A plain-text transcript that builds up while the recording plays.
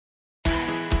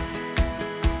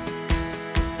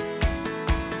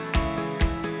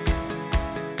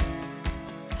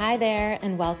Hi there,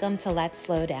 and welcome to Let's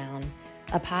Slow Down,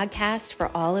 a podcast for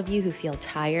all of you who feel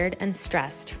tired and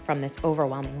stressed from this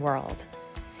overwhelming world.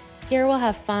 Here we'll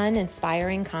have fun,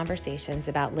 inspiring conversations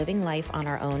about living life on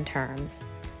our own terms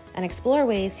and explore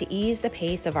ways to ease the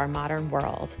pace of our modern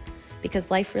world,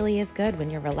 because life really is good when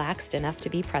you're relaxed enough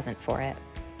to be present for it.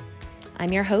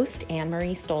 I'm your host,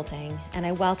 Anne-Marie Stolting, and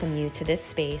I welcome you to this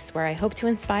space where I hope to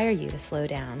inspire you to slow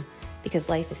down, because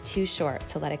life is too short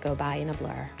to let it go by in a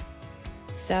blur.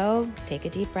 So take a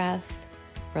deep breath,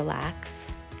 relax,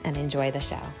 and enjoy the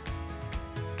show.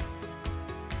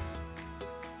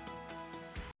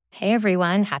 Hey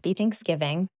everyone, happy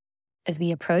Thanksgiving. As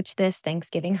we approach this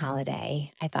Thanksgiving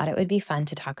holiday, I thought it would be fun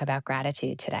to talk about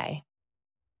gratitude today.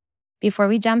 Before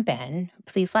we jump in,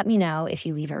 please let me know if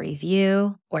you leave a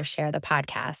review or share the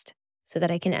podcast so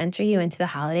that I can enter you into the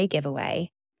holiday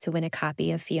giveaway to win a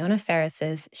copy of Fiona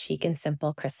Ferris's Chic and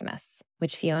Simple Christmas,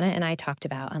 which Fiona and I talked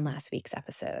about on last week's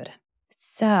episode.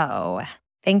 So,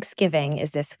 Thanksgiving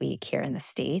is this week here in the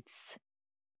States.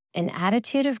 An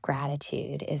attitude of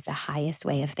gratitude is the highest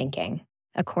way of thinking,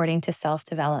 according to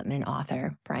self-development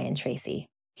author Brian Tracy.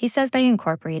 He says by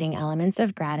incorporating elements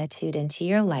of gratitude into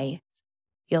your life,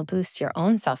 you'll boost your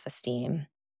own self-esteem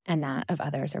and that of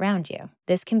others around you.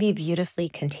 This can be beautifully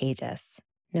contagious.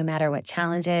 No matter what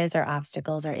challenges or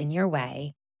obstacles are in your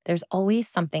way, there's always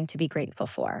something to be grateful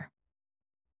for.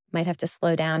 Might have to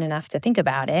slow down enough to think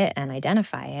about it and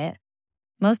identify it.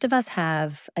 Most of us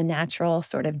have a natural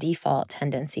sort of default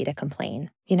tendency to complain.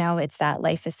 It's that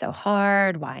life is so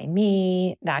hard, why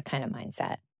me, that kind of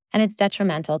mindset. And it's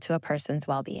detrimental to a person's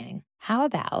well-being. How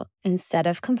about instead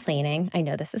of complaining, I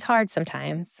know this is hard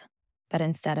sometimes, but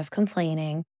instead of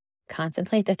complaining,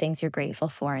 contemplate the things you're grateful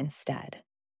for instead.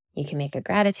 You can make a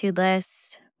gratitude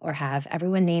list or have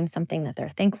everyone name something that they're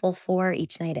thankful for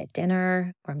each night at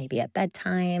dinner or maybe at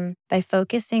bedtime. By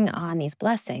focusing on these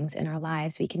blessings in our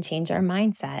lives, we can change our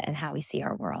mindset and how we see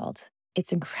our world.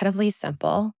 It's incredibly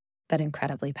simple, but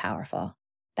incredibly powerful.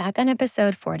 Back on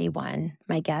episode 41,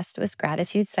 my guest was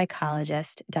gratitude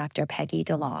psychologist Dr. Peggy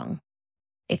DeLong.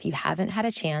 If you haven't had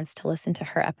a chance to listen to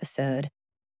her episode,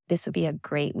 this would be a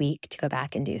great week to go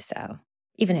back and do so.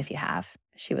 Even if you have,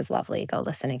 she was lovely. Go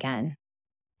listen again.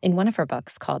 In one of her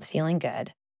books called Feeling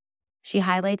Good, she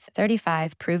highlights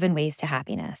 35 proven ways to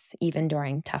happiness, even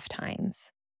during tough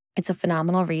times. It's a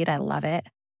phenomenal read. I love it.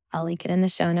 I'll link it in the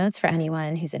show notes for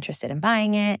anyone who's interested in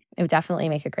buying it. It would definitely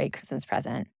make a great Christmas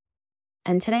present.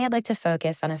 And today I'd like to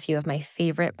focus on a few of my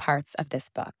favorite parts of this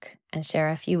book and share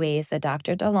a few ways that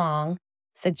Dr. DeLong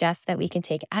suggests that we can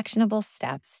take actionable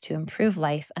steps to improve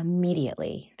life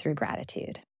immediately through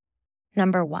gratitude.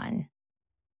 Number 1,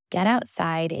 get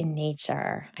outside in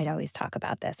nature. I'd always talk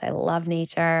about this. I love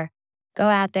nature. Go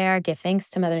out there, give thanks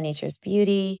to Mother Nature's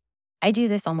beauty. I do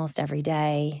this almost every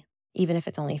day, even if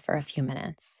it's only for a few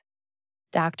minutes.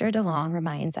 Dr. DeLong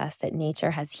reminds us that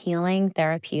nature has healing,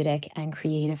 therapeutic, and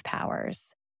creative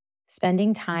powers.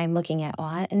 Spending time looking at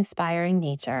awe-inspiring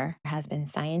nature has been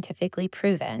scientifically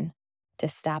proven to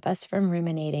stop us from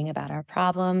ruminating about our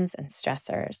problems and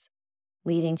stressors,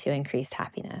 leading to increased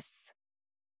happiness.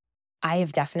 I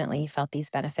have definitely felt these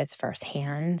benefits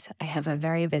firsthand. I have a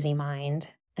very busy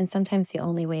mind, and sometimes the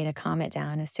only way to calm it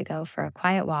down is to go for a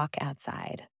quiet walk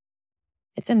outside.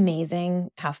 It's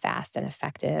amazing how fast and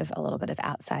effective a little bit of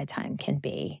outside time can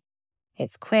be.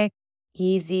 It's quick,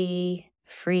 easy,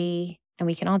 free, and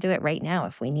we can all do it right now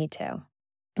if we need to.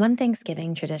 One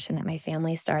Thanksgiving tradition that my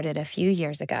family started a few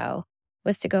years ago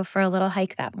was to go for a little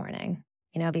hike that morning,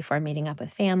 before meeting up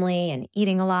with family and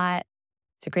eating a lot.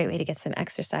 It's a great way to get some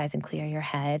exercise and clear your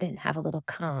head and have a little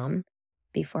calm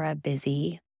before a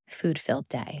busy, food-filled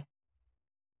day.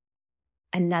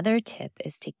 Another tip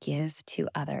is to give to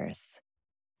others.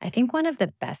 I think one of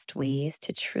the best ways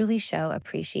to truly show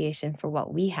appreciation for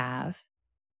what we have,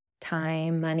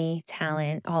 time, money,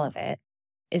 talent, all of it,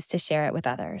 is to share it with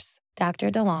others. Dr.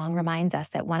 DeLong reminds us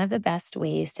that one of the best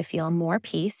ways to feel more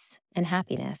peace and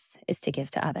happiness is to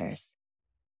give to others.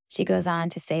 She goes on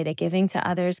to say that giving to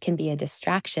others can be a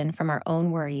distraction from our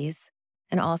own worries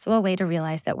and also a way to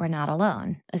realize that we're not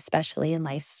alone, especially in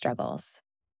life's struggles.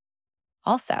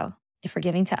 Also, if we're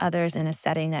giving to others in a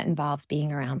setting that involves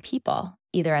being around people,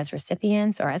 either as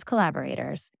recipients or as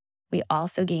collaborators, we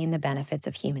also gain the benefits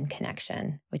of human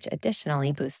connection, which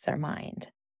additionally boosts our mind.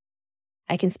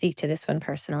 I can speak to this one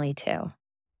personally too.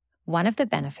 One of the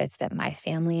benefits that my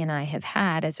family and I have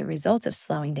had as a result of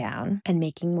slowing down and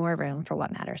making more room for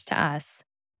what matters to us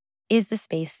is the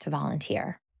space to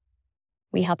volunteer.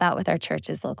 We help out with our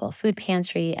church's local food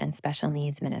pantry and special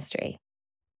needs ministry.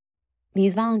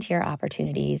 These volunteer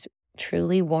opportunities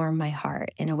truly warm my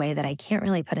heart in a way that I can't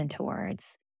really put into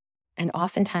words. And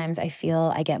oftentimes I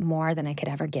feel I get more than I could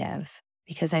ever give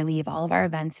because I leave all of our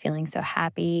events feeling so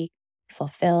happy,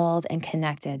 fulfilled, and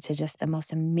connected to just the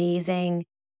most amazing,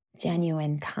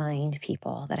 genuine, kind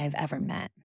people that I've ever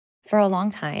met. For a long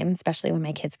time, especially when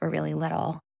my kids were really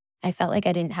little, I felt like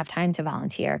I didn't have time to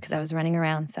volunteer because I was running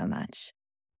around so much.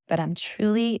 But I'm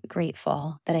truly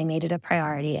grateful that I made it a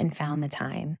priority and found the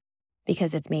time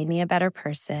because it's made me a better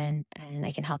person and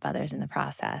I can help others in the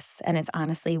process. And it's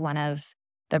honestly one of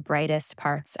the brightest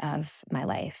parts of my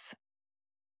life.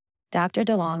 Dr.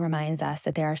 DeLong reminds us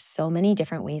that there are so many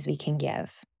different ways we can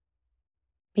give.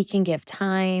 We can give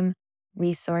time,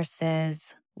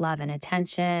 resources, love and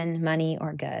attention, money,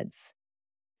 or goods.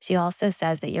 She also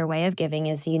says that your way of giving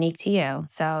is unique to you,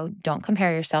 so don't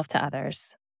compare yourself to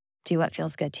others. Do what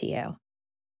feels good to you.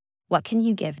 What can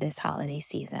you give this holiday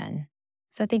season?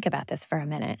 So think about this for a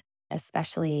minute,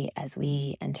 especially as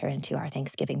we enter into our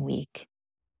Thanksgiving week.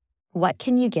 What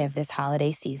can you give this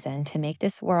holiday season to make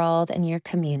this world and your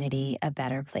community a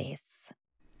better place?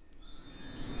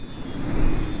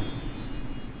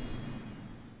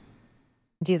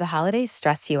 Do the holidays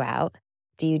stress you out?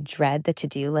 Do you dread the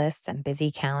to-do lists and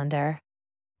busy calendar?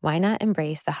 Why not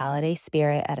embrace the holiday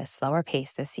spirit at a slower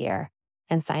pace this year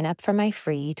and sign up for my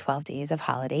free 12 Days of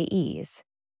Holiday Ease?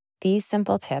 These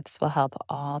simple tips will help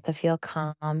all to feel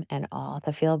calm and all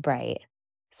to feel bright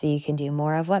so you can do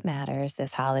more of what matters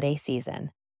this holiday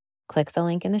season. Click the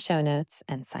link in the show notes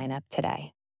and sign up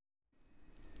today.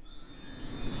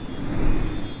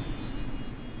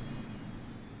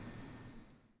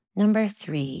 Number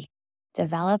 3,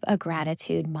 develop a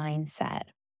gratitude mindset.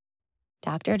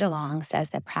 Dr. DeLong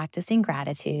says that practicing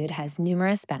gratitude has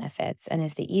numerous benefits and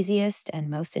is the easiest and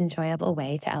most enjoyable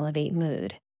way to elevate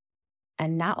mood.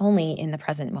 And not only in the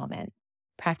present moment,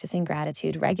 practicing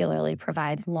gratitude regularly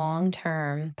provides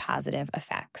long-term positive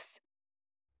effects.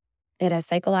 It has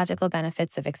psychological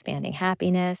benefits of expanding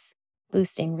happiness,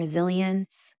 boosting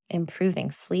resilience,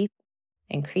 improving sleep,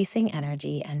 increasing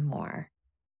energy, and more.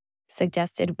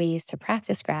 Suggested ways to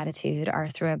practice gratitude are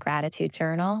through a gratitude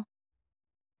journal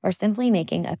or simply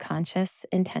making a conscious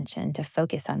intention to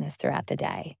focus on this throughout the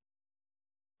day.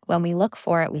 When we look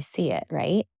for it, we see it,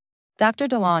 right? Dr.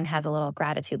 DeLong has a little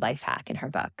gratitude life hack in her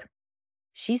book.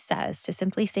 She says to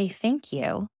simply say thank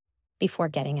you before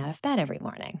getting out of bed every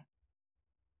morning.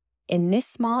 In this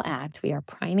small act, we are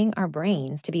priming our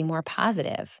brains to be more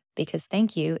positive because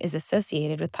thank you is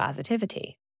associated with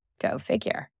positivity. Go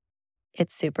figure.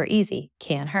 It's super easy,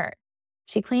 can't hurt.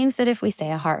 She claims that if we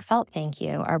say a heartfelt thank you,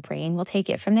 our brain will take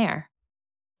it from there.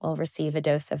 We'll receive a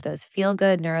dose of those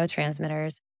feel-good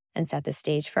neurotransmitters and set the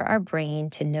stage for our brain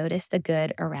to notice the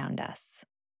good around us.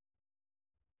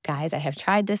 Guys, I have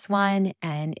tried this one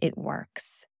and it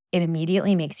works. It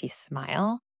immediately makes you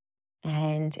smile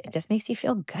and it just makes you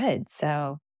feel good.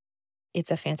 So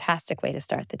it's a fantastic way to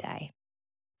start the day.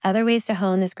 Other ways to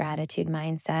hone this gratitude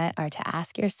mindset are to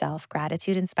ask yourself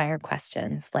gratitude-inspired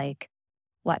questions like,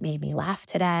 what made me laugh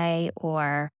today?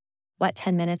 Or what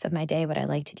 10 minutes of my day would I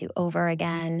like to do over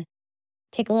again?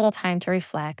 Take a little time to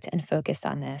reflect and focus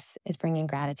on this is bringing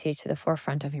gratitude to the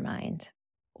forefront of your mind.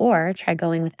 Or try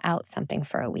going without something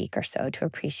for a week or so to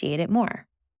appreciate it more.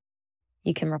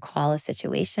 You can recall a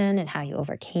situation and how you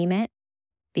overcame it,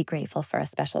 be grateful for a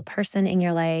special person in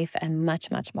your life, and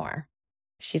much, much more.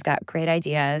 She's got great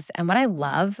ideas. And what I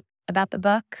love about the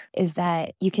book is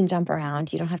that you can jump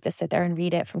around. You don't have to sit there and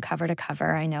read it from cover to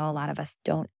cover. I know a lot of us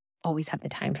don't always have the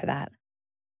time for that.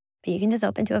 But you can just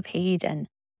open to a page and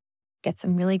get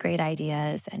some really great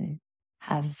ideas and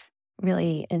have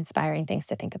really inspiring things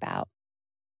to think about.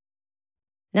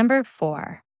 Number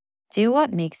 4, do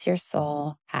what makes your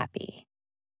soul happy.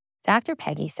 Dr.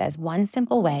 Peggy says one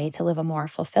simple way to live a more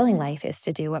fulfilling life is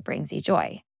to do what brings you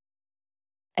joy.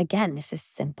 Again, this is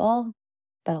simple,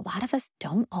 but a lot of us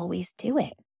don't always do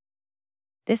it.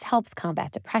 This helps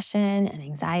combat depression and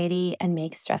anxiety and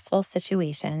makes stressful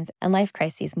situations and life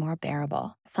crises more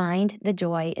bearable. Find the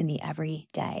joy in the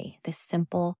everyday, the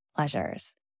simple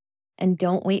pleasures. And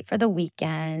don't wait for the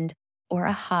weekend or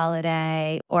a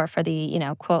holiday or for the,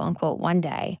 quote unquote, one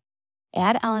day.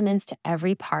 Add elements to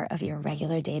every part of your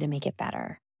regular day to make it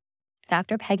better.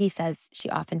 Dr. Peggy says she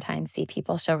oftentimes sees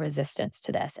people show resistance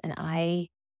to this, and I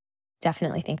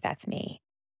definitely think that's me.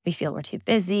 We feel we're too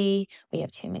busy, we have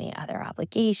too many other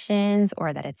obligations,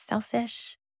 or that it's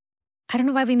selfish. I don't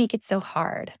know why we make it so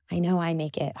hard. I know I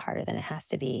make it harder than it has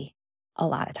to be a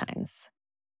lot of times.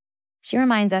 She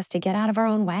reminds us to get out of our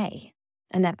own way,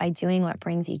 and that by doing what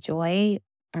brings you joy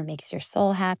or makes your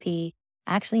soul happy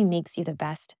actually makes you the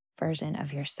best version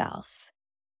of yourself.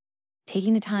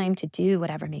 taking the time to do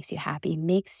whatever makes you happy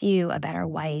makes you a better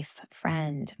wife,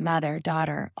 friend, mother,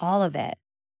 daughter, all of it.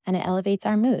 And it elevates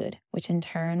our mood, which in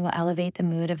turn will elevate the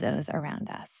mood of those around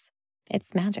us.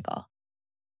 It's magical.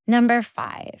 Number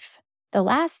 5, the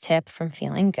last tip from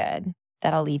Feeling Good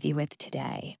that I'll leave you with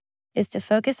today is to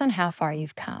focus on how far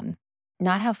you've come,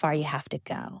 not how far you have to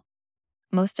go.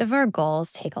 Most of our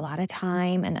goals take a lot of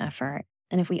time and effort,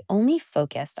 and if we only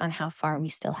focused on how far we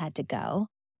still had to go,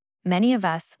 many of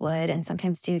us would and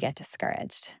sometimes do get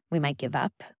discouraged. We might give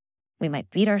up. We might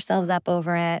beat ourselves up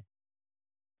over it.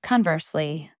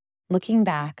 Conversely, looking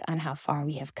back on how far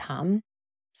we have come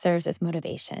serves as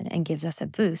motivation and gives us a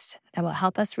boost that will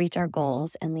help us reach our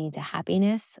goals and lead to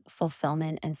happiness,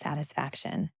 fulfillment, and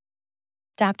satisfaction.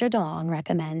 Dr. DeLong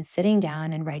recommends sitting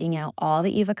down and writing out all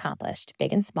that you've accomplished,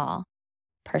 big and small,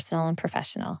 personal and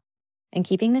professional, and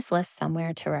keeping this list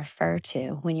somewhere to refer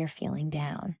to when you're feeling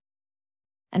down.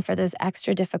 And for those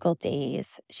extra difficult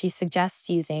days, she suggests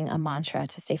using a mantra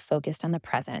to stay focused on the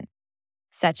present,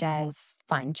 such as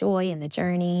find joy in the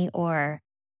journey or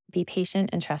be patient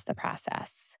and trust the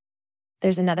process.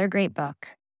 There's another great book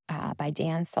by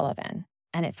Dan Sullivan,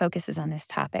 and it focuses on this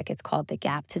topic. It's called The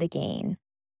Gap to the Gain.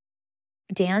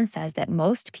 Dan says that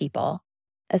most people,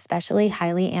 especially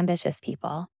highly ambitious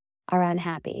people, are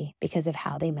unhappy because of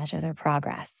how they measure their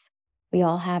progress. We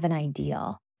all have an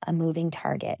ideal, a moving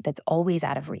target that's always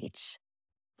out of reach.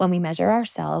 When we measure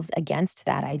ourselves against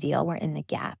that ideal, we're in the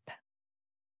gap.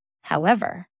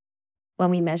 However,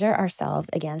 when we measure ourselves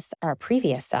against our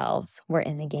previous selves, we're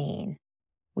in the gain.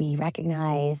 We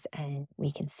recognize and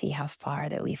we can see how far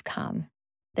that we've come.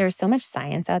 There's so much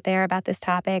science out there about this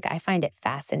topic. I find it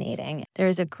fascinating.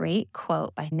 There's a great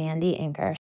quote by Mandy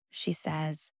Inker. She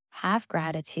says, "Have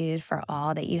gratitude for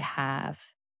all that you have,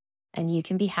 and you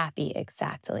can be happy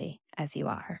exactly as you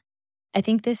are." I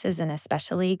think this is an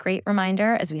especially great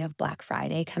reminder as we have Black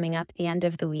Friday coming up at the end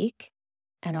of the week,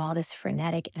 and all this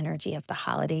frenetic energy of the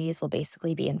holidays will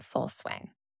basically be in full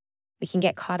swing. We can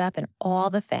get caught up in all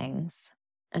the things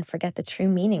and forget the true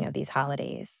meaning of these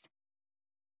holidays.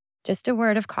 Just a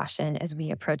word of caution as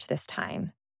we approach this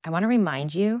time. I want to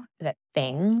remind you that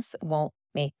things won't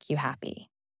make you happy.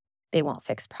 They won't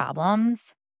fix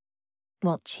problems,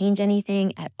 won't change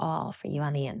anything at all for you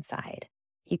on the inside.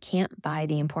 You can't buy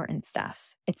the important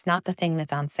stuff. It's not the thing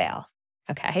that's on sale,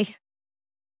 okay?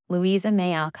 Louisa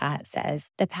May Alcott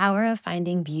says, "The power of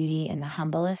finding beauty in the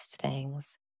humblest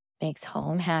things makes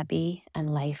home happy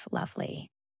and life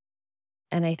lovely."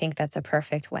 And I think that's a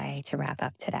perfect way to wrap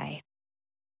up today.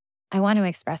 I want to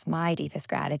express my deepest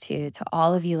gratitude to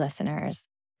all of you listeners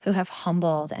who have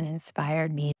humbled and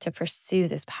inspired me to pursue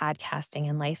this podcasting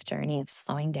and life journey of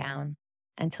slowing down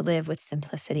and to live with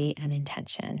simplicity and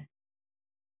intention.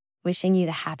 Wishing you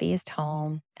the happiest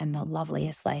home and the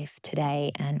loveliest life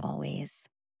today and always.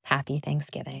 Happy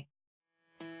Thanksgiving.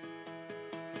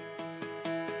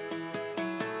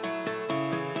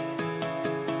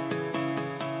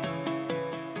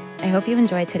 I hope you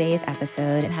enjoyed today's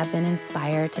episode and have been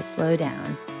inspired to slow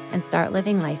down and start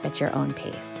living life at your own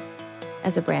pace.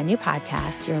 As a brand new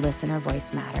podcast, your listener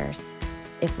voice matters.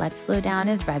 If Let's Slow Down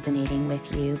is resonating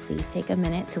with you, please take a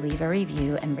minute to leave a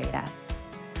review and rate us.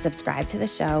 Subscribe to the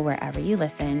show wherever you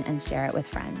listen and share it with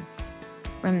friends.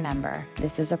 Remember,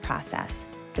 this is a process,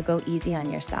 so go easy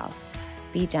on yourself.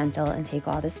 Be gentle and take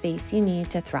all the space you need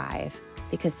to thrive,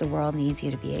 because the world needs you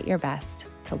to be at your best,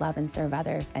 to love and serve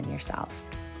others and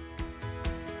yourself.